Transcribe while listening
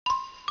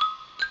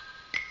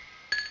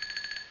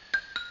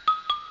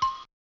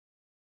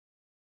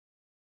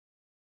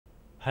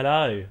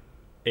Hello,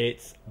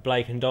 it's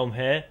Blake and Dom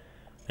here,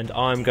 and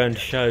I'm going to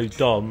show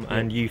Dom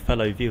and you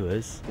fellow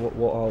viewers...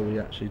 What are we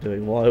actually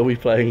doing? Why are we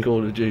playing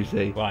Call of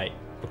Duty? Right,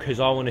 because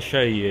I want to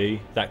show you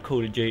that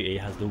Call of Duty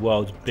has the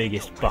world's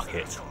biggest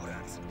bucket.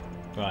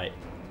 Right.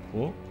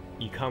 What?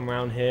 You come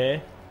round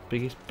here...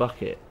 Biggest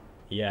bucket?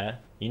 Yeah.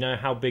 You know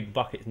how big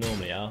buckets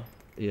normally are?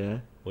 Yeah.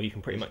 Well, you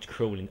can pretty much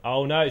crawl in...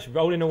 Oh no, it's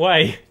rolling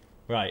away!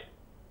 Right.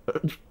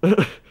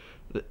 It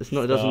doesn't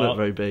look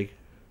very big.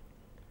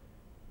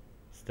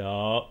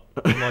 Stop.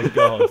 Oh my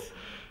god.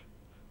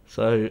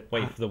 So...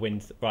 Wait for the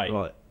wind.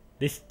 Right.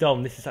 This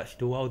is actually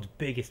the world's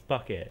biggest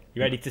bucket.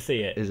 You ready to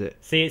see it? Is it?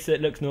 See it so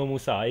it looks normal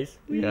size?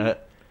 Yeah.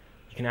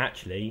 You can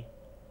actually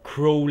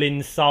crawl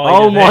inside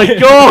Oh of my it.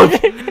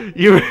 god!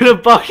 You're in a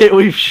bucket,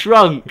 we've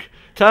shrunk!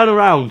 Turn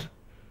around.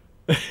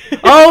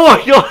 Oh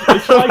my god,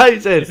 that's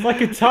amazing! It's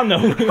like a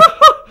tunnel.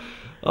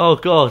 Oh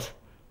god.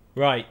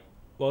 Right.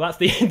 Well, that's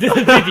the end of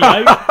the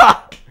video.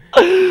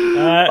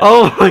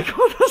 Oh my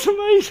god, that's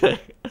amazing!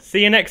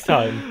 See you next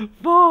time.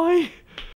 Bye!